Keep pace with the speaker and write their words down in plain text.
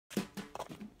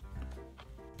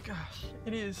Gosh,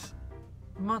 it is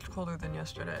much colder than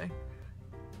yesterday.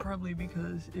 Probably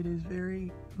because it is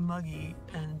very muggy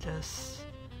and just...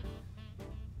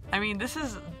 I mean, this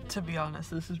is, to be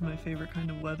honest, this is my favorite kind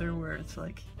of weather where it's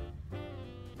like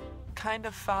kind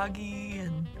of foggy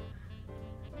and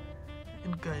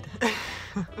good.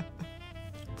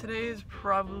 Today is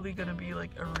probably gonna be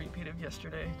like a repeat of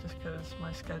yesterday just because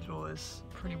my schedule is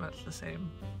pretty much the same.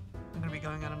 I'm gonna be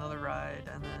going on another ride,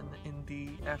 and then in the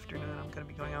afternoon I'm gonna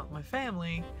be going out with my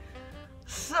family.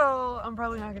 So I'm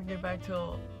probably not gonna get back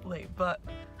till late, but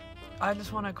I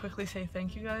just want to quickly say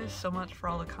thank you guys so much for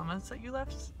all the comments that you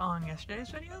left on yesterday's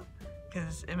video,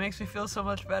 because it makes me feel so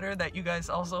much better that you guys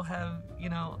also have, you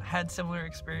know, had similar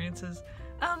experiences.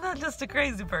 I'm not just a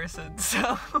crazy person,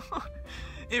 so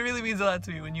it really means a lot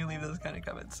to me when you leave those kind of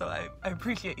comments, so I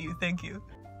appreciate you. Thank you.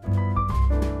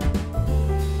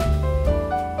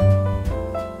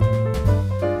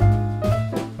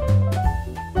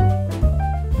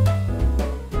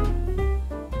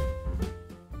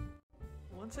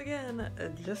 Once again, I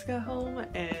just got home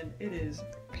and it is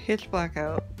pitch black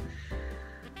out.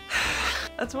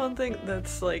 That's one thing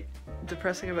that's like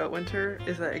depressing about winter,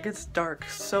 is that it gets dark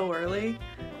so early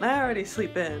and I already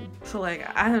sleep in, so like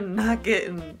I'm not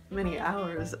getting many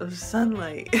hours of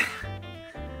sunlight.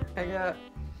 I got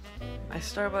my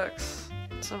Starbucks.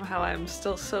 Somehow I'm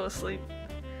still so asleep,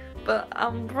 but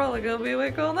I'm probably gonna be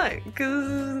awake all night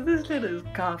because this shit is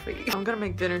coffee. I'm gonna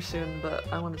make dinner soon, but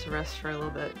I wanted to rest for a little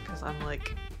bit because I'm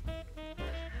like,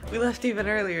 we left even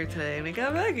earlier today and we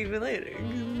got back even later.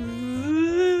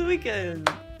 Weekend.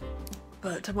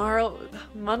 But tomorrow,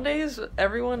 Mondays,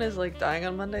 everyone is like dying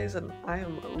on Mondays and I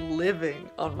am living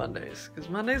on Mondays because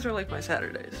Mondays are like my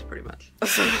Saturdays pretty much.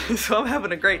 So I'm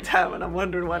having a great time and I'm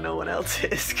wondering why no one else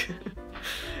is.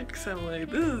 Because I'm like,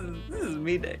 this is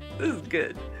me day. This is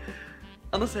good.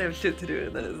 Unless I have shit to do,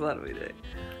 and then it's not me day.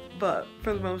 But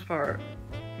for the most part,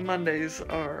 Mondays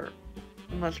are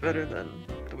much better than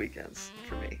the weekends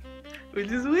for me,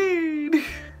 which is weird.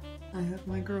 I have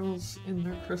my girls in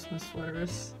their Christmas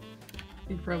sweaters.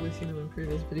 You've probably seen them in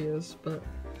previous videos, but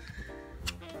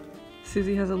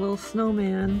Susie has a little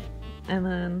snowman, and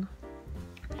then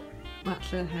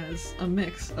Matcha has a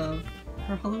mix of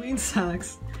her Halloween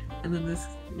socks and then this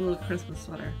little Christmas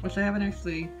sweater, which I haven't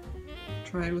actually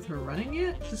tried with her running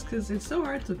yet, just because it's so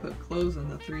hard to put clothes on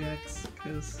the 3X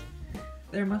because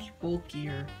they're much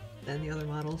bulkier than the other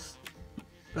models.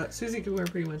 But Susie can wear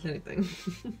pretty much anything.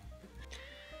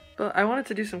 But I wanted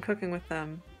to do some cooking with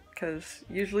them because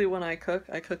usually when I cook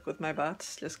with my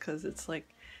bots, just because it's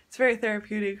like, it's very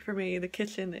therapeutic for me. The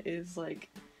kitchen is like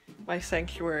my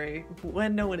sanctuary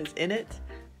when no one is in it,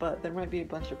 but there might be a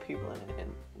bunch of people in it,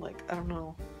 and like, I don't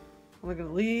know, am I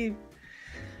gonna leave?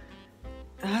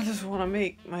 I just want to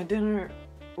make my dinner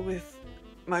with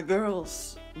my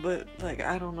girls, but like,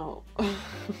 I don't know.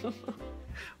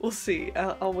 We'll see.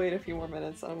 I'll wait a few more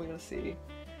minutes. I'm gonna see.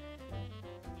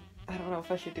 I don't know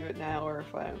if I should do it now or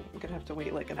if I'm gonna have to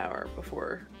wait like an hour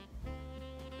before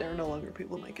there are no longer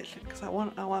people in my kitchen, because I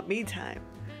want me time.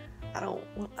 I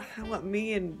want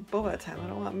me and Boba time. I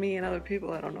don't want me and other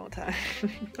people I don't know time.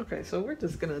 Okay, so we're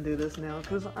just gonna do this now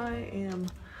because I am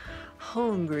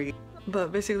hungry.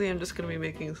 But basically I'm just gonna be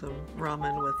making some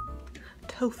ramen with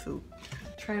tofu.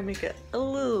 Try and make it a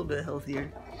little bit healthier.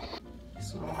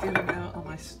 So I'm getting out all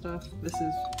my stuff. This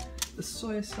is the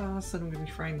soy sauce that I'm gonna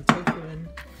be frying the tofu in.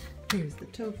 Here's the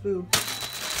tofu.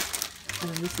 And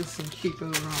then this is some Chico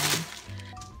ramen.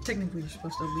 Technically you're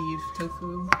supposed to leave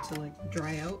tofu to like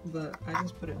dry out, but I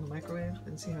just put it in the microwave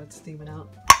and see how it's steaming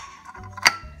out.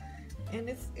 And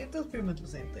it does pretty much the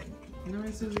same thing. You know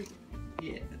right, Susie?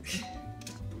 Yeah.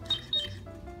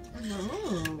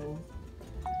 Hello.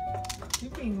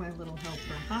 You're being my little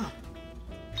helper, huh?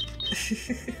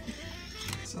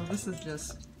 So this is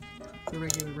just the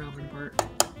regular ramen part.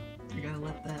 You gotta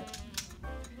let that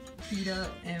heat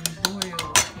up and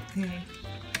boil, okay?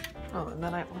 Oh, and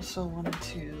then I also wanted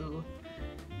to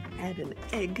add an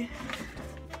egg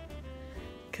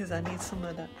because I need some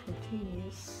of that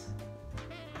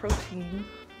protein.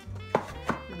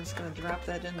 I'm just gonna drop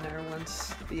that in there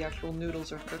once the actual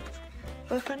noodles are cooked.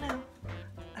 But for now,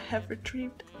 I have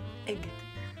retrieved egg.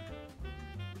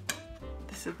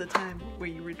 This is the time where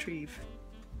you retrieve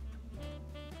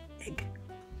egg.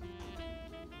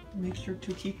 Make sure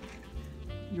to keep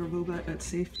your robot at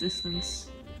safe distance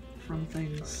from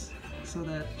things so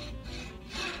that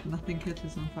nothing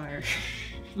catches on fire.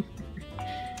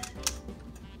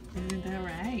 Isn't that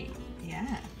right?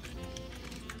 Yeah.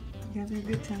 You having a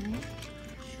good time?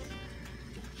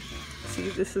 See,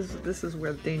 this is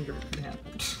where the danger can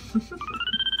happen.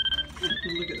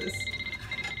 Look at this.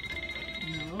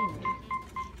 No.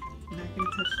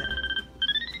 touch that.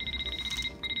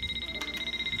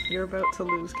 You're about to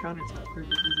lose countertop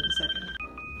privileges in a second.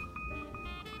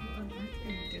 What on earth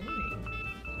are you doing?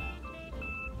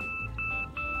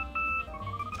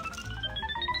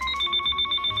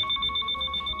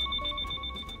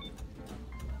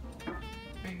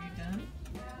 Are you done?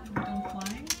 You done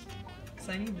flying? Because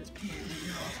I need this pan and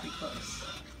you're awfully close.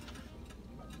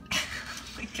 Oh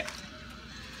my god.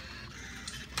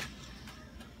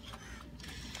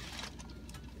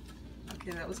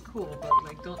 Okay, that was cool, but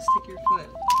like don't stick your foot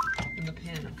in the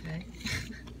pan, okay?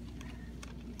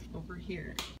 Over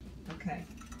here. Okay.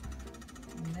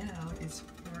 Now it's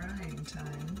frying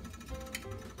time.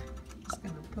 Just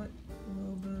gonna put a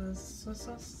little bit of soy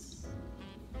sauce,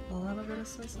 a little bit of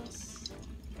soy sauce,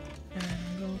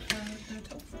 and go fry the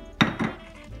tofu.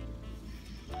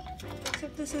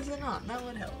 Except this isn't on, that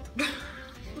would help.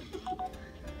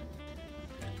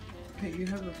 Okay, you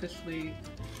have officially,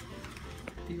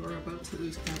 you are about to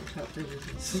lose countertop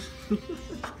privileges.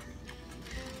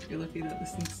 You're lucky that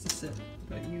this needs to sit,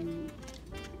 but if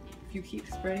you keep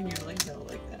spreading your legs out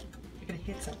like that, you're gonna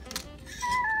hit something.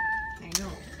 I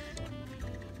know.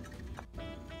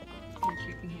 Your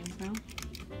shaking hands now?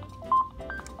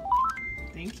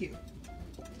 Thank you.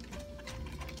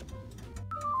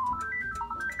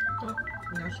 Oh,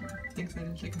 no, she thinks I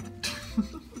didn't shake her hand.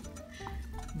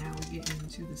 Now we get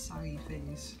into the soggy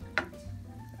phase.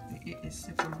 It is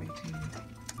separating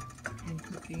and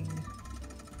cooking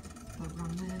the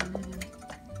ramen.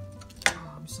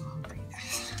 Oh, I'm so hungry.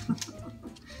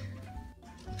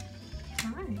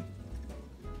 Hi.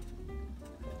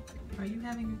 Are you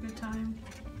having a good time?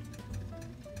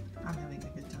 I'm having a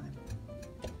good time.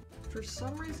 For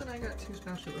some reason I got two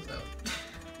spatulas out.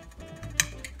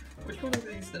 Which one of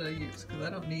these did I use? Because I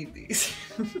don't need these.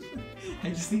 I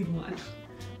just need one.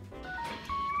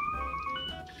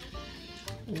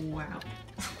 Wow.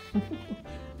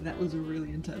 That was really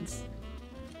intense.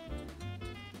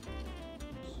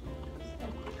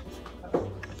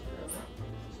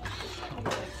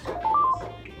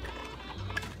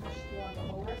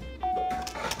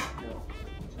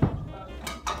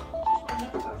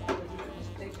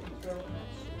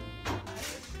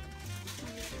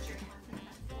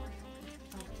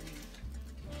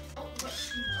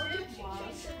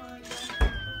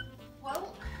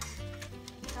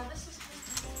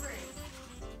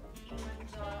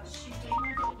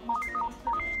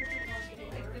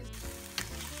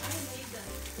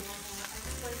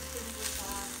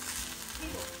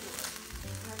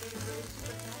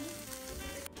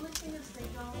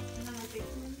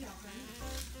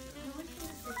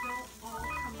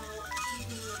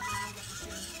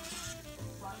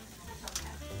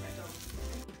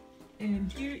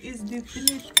 And here is the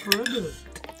finished product.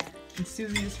 And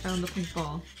Susie has found the pink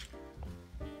ball.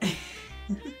 Do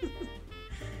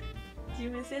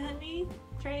you miss it, honey?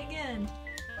 Try again.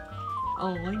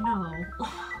 Oh, I know.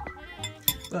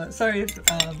 But sorry if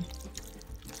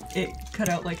it cut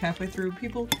out like halfway through.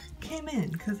 People came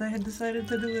in because I had decided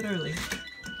to do it early.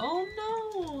 Oh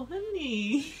no,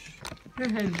 honey. Her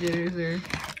head jitters are...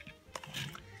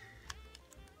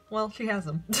 Well, she has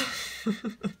them.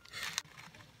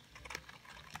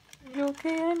 You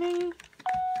okay, honey?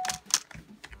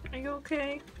 Are you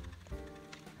okay?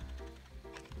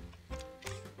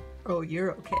 Oh,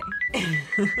 you're okay.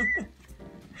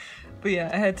 But yeah,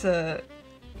 I had to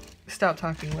stop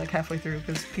talking like halfway through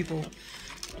because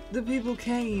the people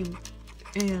came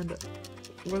and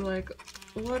were like,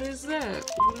 what is that?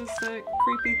 What is that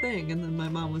creepy thing? And then my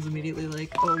mom was immediately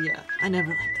like, oh yeah, I never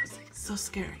liked those things, so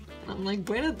scary. And I'm like,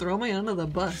 way to throw me under the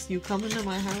bus. You come into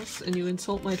my house and you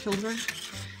insult my children?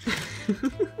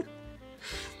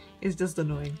 It's just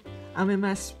annoying. I'm in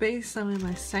my space, I'm in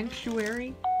my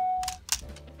sanctuary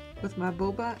with my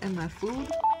boba and my food.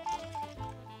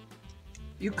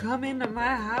 You come into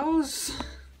my house,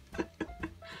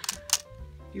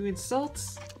 you insult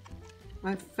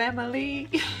my family.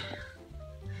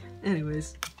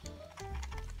 Anyways,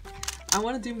 I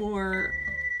want to do more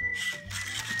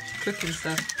cooking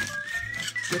stuff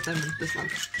with them this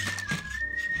month.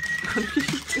 What are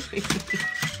you doing?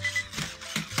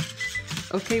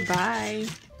 Okay, bye.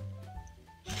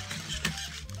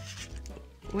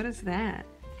 What is that?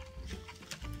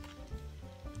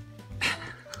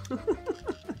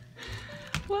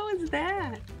 What was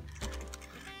that?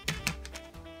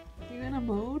 You in a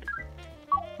mode?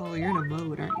 Oh, you're in a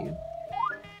mode, aren't you?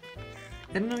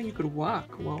 I didn't know you could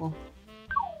walk while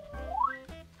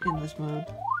in this mode.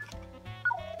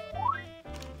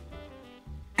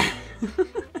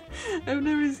 I've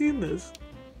never seen this.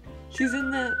 She's in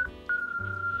that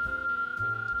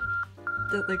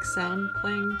like sound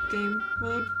playing game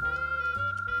mode.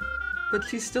 But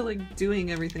she's still like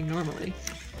doing everything normally.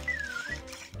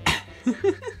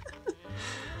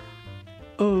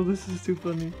 Oh, this is too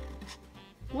funny.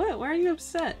 What? Why are you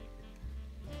upset?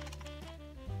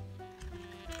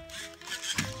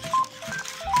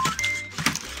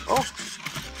 Oh!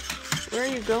 Where are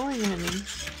you going, honey?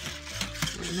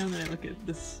 Wait, now that I look at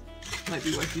this, might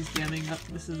be why she's jamming up.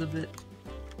 This is a bit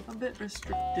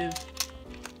restrictive.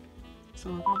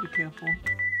 So I'll be careful.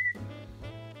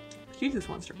 She just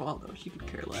wants her ball though, she could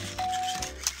care less.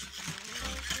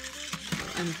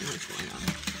 Anything that's going on.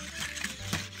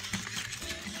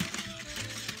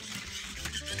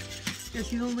 Yeah,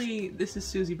 she's only, this is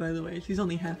Susie by the way, she's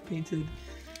only half painted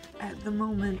at the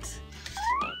moment.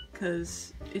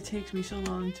 Because it takes me so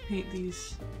long to paint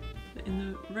these. In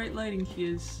the right lighting she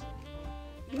is,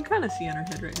 you can kind of see on her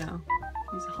head right now.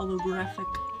 She's holographic.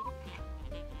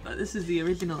 But this is the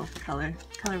original color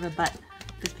of her butt,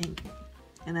 this pink.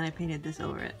 And then I painted this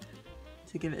over it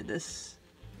to give it this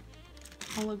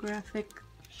holographic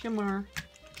shimmer.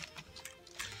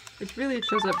 Which really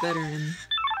shows up better in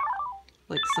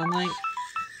like sunlight.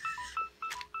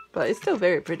 But it's still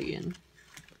very pretty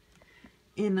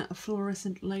in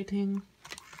fluorescent lighting.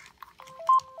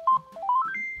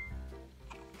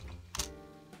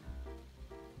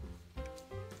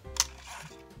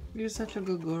 You're such a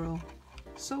good girl.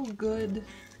 So good.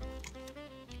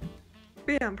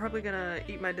 But yeah, I'm probably gonna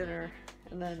eat my dinner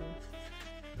and then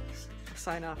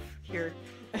sign off here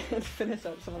and finish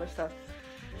up some other stuff.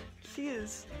 She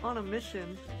is on a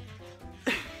mission.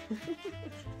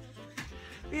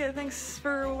 Yeah, thanks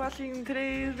for watching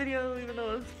today's video, even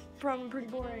though it's probably pretty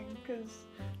boring, because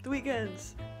the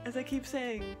weekends, as I keep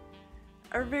saying,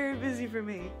 are very busy for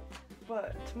me.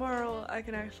 But tomorrow I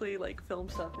can actually like film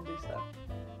stuff and do stuff.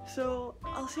 So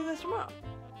I'll see you guys tomorrow.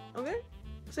 Okay?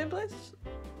 Same place?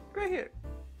 Right here.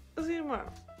 I'll see you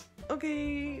tomorrow.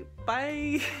 Okay,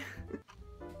 bye!